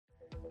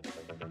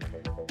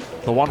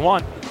The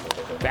 1-1.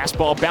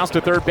 Fastball bounced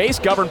to third base.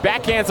 Govern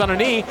backhands on a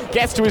knee,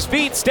 gets to his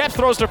feet, steps,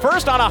 throws to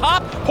first on a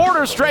hop.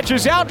 Porter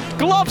stretches out,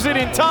 gloves it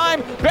in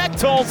time.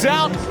 Bechtold's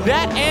out.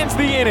 That ends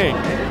the inning.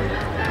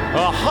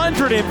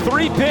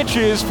 103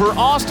 pitches for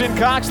Austin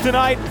Cox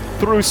tonight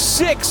through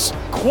 6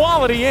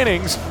 quality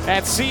innings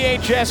at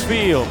CHS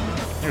Field.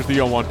 Here's the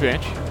 0-1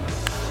 pitch.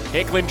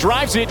 Hicklin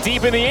drives it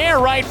deep in the air,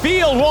 right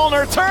field.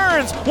 Wallner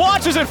turns,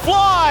 watches it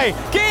fly.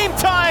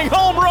 Game-tying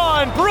home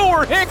run,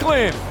 Brewer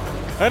Hicklin.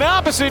 An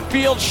opposite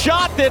field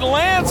shot that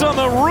lands on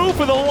the roof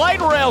of the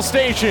light rail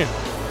station.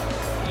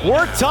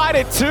 We're tied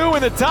at 2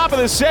 in the top of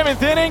the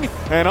 7th inning,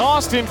 and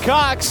Austin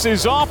Cox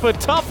is off a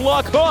tough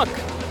luck hook.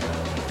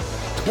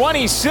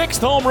 26th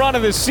home run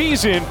of the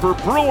season for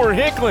Brewer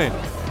Hicklin.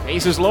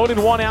 Bases loaded,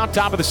 1 out,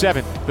 top of the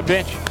 7th. The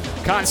pitch.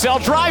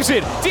 Consell drives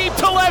it deep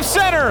to left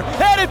center,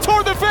 headed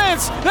toward the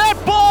fence. That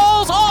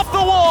ball's off the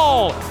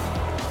wall.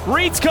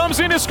 Reitz comes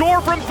in to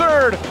score from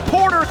third.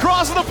 Porter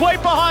crosses the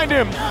plate behind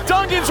him.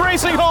 Dungan's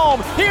racing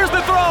home. Here's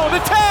the throw, the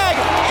tag.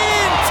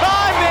 In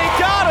time, they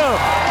got him.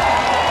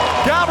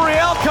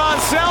 Gabriel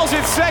Consell's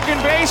at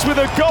second base with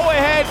a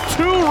go-ahead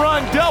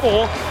 2-run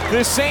double.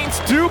 The Saints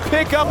do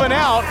pick up an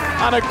out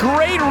on a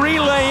great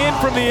relay in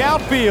from the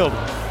outfield.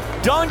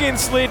 Dungan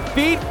slid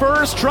feet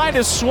first, trying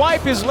to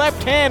swipe his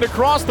left hand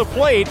across the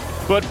plate,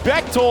 but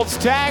Bechtold's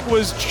tag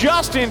was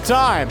just in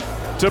time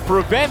to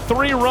prevent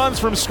 3 runs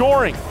from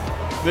scoring.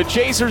 The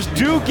Chasers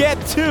do get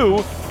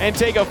 2 and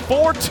take a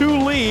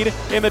 4-2 lead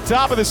in the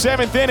top of the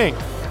 7th inning.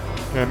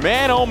 And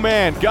man, oh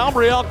man,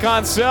 Gabriel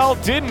Consell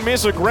didn't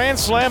miss a grand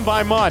slam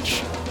by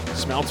much.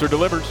 Smeltzer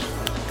delivers.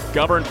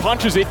 Govern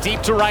punches it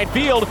deep to right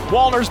field.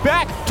 Wallner's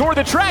back toward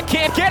the track,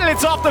 can't get it,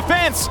 it's off the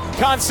fence.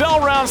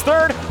 Consell rounds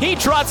third, he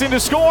trots in to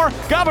score.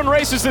 Govern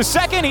races to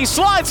second, he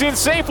slides in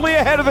safely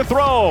ahead of the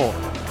throw.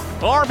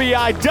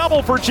 RBI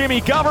double for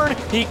Jimmy Govern.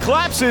 He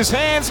claps his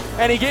hands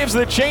and he gives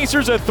the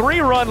Chasers a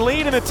 3-run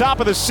lead in the top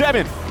of the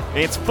 7th.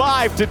 It's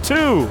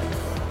 5-2.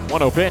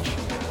 1-0 pitch.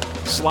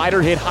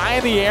 Slider hit high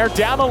in the air,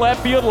 down the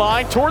left field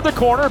line, toward the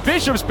corner.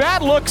 Bishop's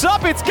bat looks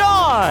up, it's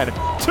gone.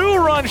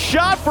 2-run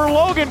shot for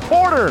Logan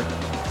Porter.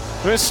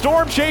 The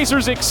Storm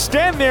Chasers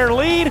extend their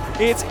lead.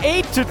 It's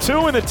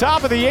 8-2 in the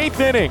top of the 8th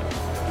inning.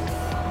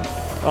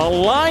 A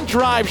line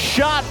drive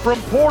shot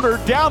from Porter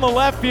down the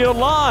left field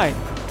line.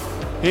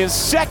 His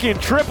second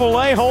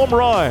AAA home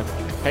run.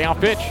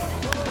 Payoff pitch.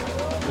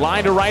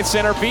 Line to right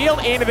center field,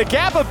 into the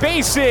gap, a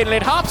base hit, and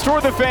it hops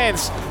toward the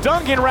fence.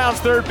 Dungan rounds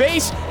third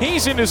base,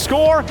 he's in to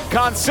score.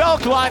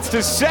 Consell glides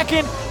to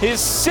second,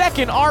 his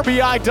second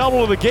RBI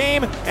double of the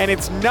game, and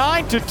it's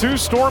 9-2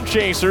 Storm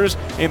Chasers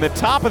in the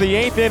top of the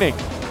 8th inning.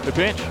 The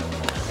pitch.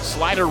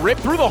 Slider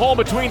ripped through the hole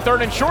between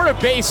third and short, a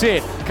base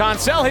hit.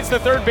 Consell hits the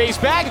third base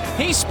bag,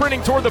 he's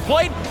sprinting toward the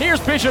plate.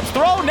 Here's Bishop's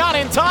throw, not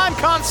in time.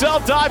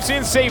 Consell dives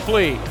in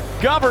safely.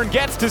 Govern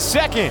gets to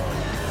second.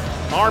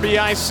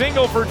 RBI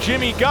single for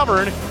Jimmy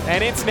Govern,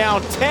 and it's now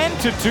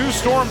 10-2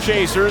 Storm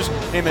Chasers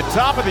in the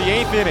top of the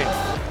 8th inning.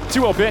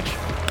 2-0 pitch.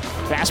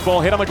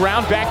 Fastball hit on the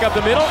ground, back up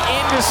the middle,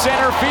 into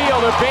center field,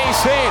 a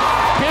base hit.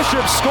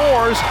 Bishop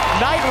scores,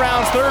 Knight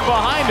rounds third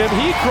behind him,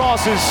 he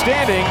crosses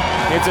standing.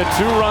 It's a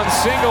 2-run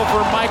single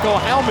for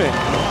Michael Hellman.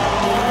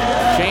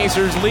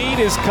 Chasers lead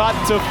is cut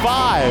to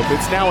 5.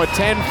 It's now a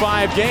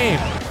 10-5 game.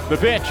 The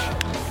pitch.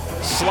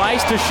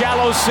 Slice to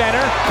shallow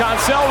center.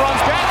 Consell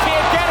runs back,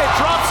 can't get it.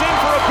 Drops in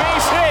for a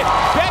base hit.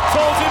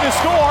 Bechtold's in to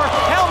score.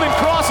 Hellman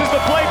crosses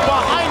the plate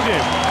behind him.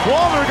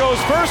 Wallner goes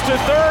first to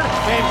third,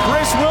 and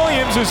Chris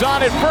Williams is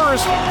on at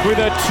first with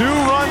a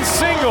 2-run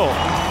single.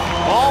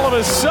 All of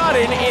a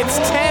sudden, it's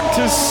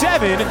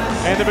 10-7,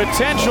 and the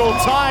potential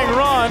tying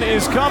run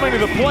is coming to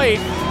the plate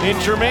in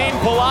Jermaine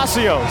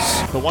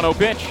Palacios. The 1-0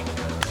 pitch.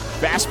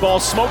 Fastball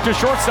smoked to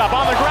shortstop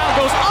on the ground,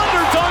 goes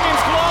under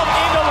Dungan's glove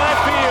into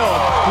left field.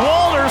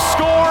 Wallner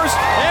scores,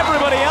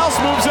 everybody else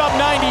moves up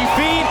 90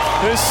 feet.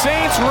 The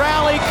Saints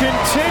rally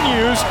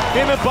continues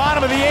in the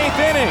bottom of the 8th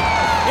inning.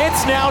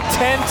 It's now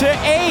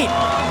 10-8.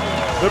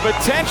 The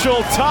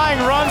potential tying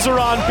runs are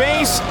on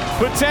base,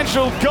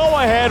 potential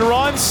go-ahead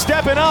runs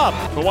stepping up.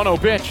 The 1-0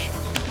 pitch.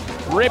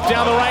 Ripped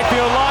down the right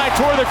field line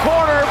toward the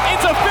corner.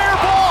 It's a fair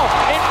ball.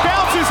 It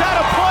bounces out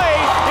of play.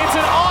 It's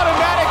an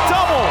automatic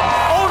double.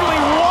 Only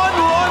 1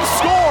 run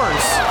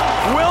scores.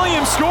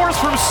 Williams scores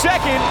from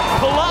second.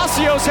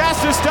 Palacios has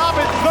to stop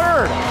at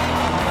third.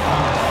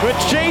 The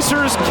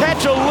Chasers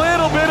catch a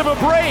little bit of a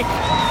break.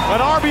 An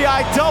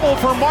RBI double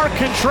for Mark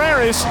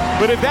Contreras,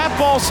 but if that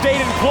ball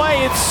stayed in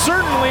play, it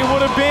certainly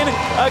would have been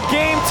a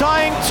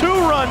game-tying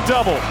 2-run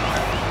double.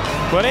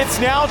 But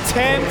it's now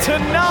 10-9.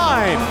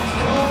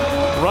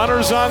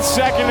 Runners on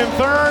second and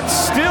third,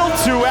 still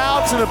 2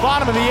 outs in the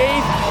bottom of the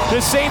 8th. The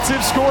Saints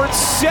have scored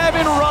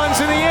 7 runs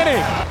in the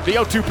inning. The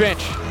 0-2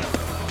 pitch.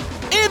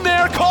 in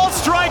there, called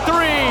strike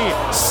three.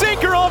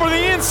 Sinker over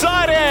the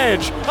inside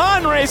edge.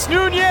 Andres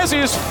Nunez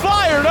is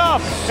fired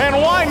up, and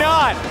why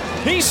not?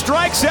 He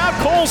strikes out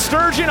Cole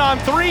Sturgeon on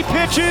 3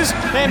 pitches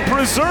and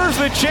preserves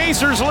the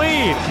Chasers'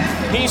 lead.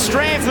 He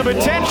strands the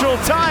potential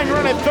tying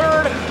run at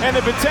third and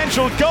the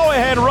potential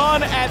go-ahead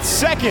run at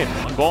second.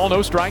 1 ball,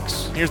 no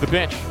strikes. Here's the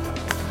pitch.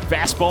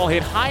 Fastball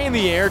hit high in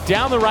the air,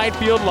 down the right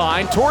field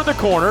line, toward the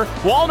corner.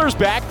 Wallner's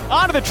back,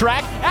 onto the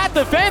track, at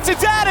the fence,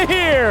 it's out of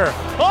here!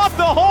 Off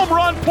the home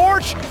run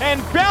porch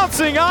and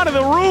bouncing onto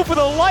the roof of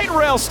the light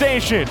rail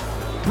station.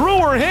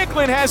 Brewer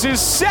Hicklen has his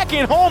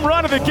 2nd home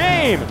run of the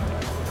game.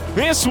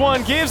 This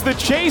one gives the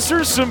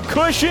Chasers some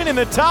cushion in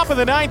the top of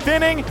the 9th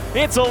inning.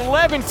 It's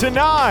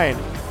 11-9.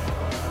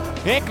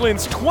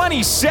 Hicklen's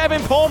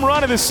 27th home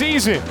run of the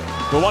season.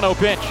 The 1-0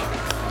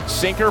 pitch.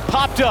 Sinker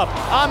popped up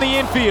on the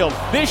infield.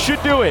 This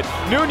should do it.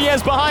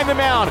 Nunez behind the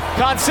mound.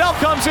 Consell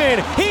comes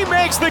in. He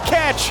makes the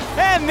catch,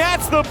 and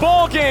that's the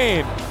ball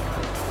game.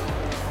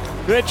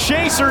 The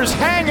Chasers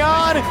hang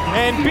on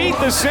and beat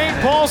the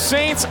St. Paul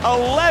Saints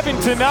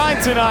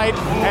 11-9 tonight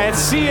at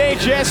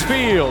CHS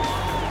Field.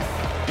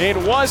 It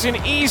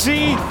wasn't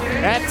easy,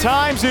 at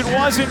times it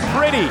wasn't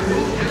pretty,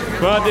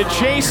 but the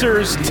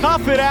Chasers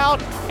tough it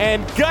out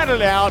and gut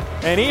it out,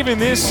 and even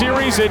this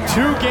series at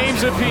 2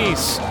 games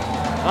apiece.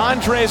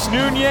 Andres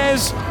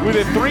Nunez with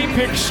a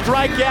 3-pitch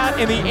strikeout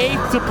in the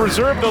 8th to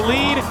preserve the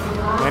lead,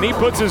 and he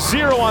puts a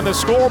 0 on the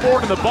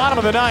scoreboard in the bottom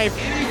of the 9th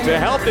to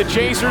help the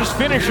Chasers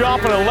finish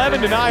off an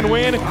 11-9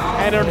 win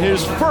and earn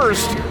his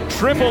first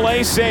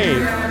AAA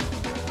save.